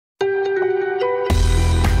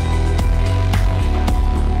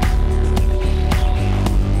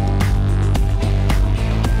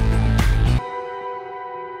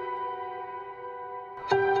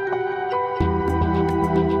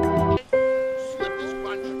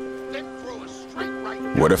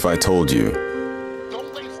What if I told you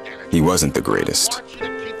he wasn't the greatest?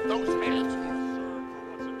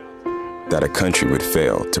 That a country would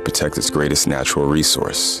fail to protect its greatest natural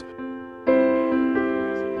resource?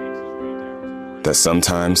 That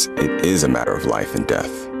sometimes it is a matter of life and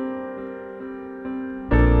death?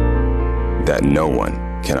 That no one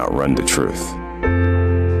can outrun the truth?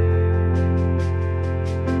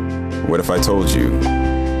 What if I told you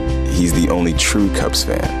he's the only true Cubs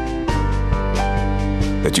fan?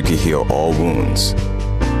 That you can heal all wounds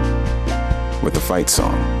with a fight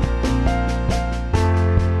song?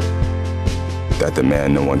 That the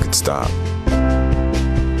man no one could stop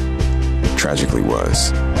tragically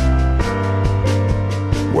was?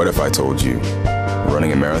 What if I told you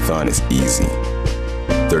running a marathon is easy?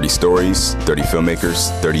 30 stories, 30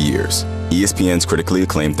 filmmakers, 30 years. ESPN's critically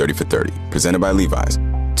acclaimed 30 for 30, presented by Levi's.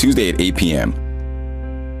 Tuesday at 8 p.m.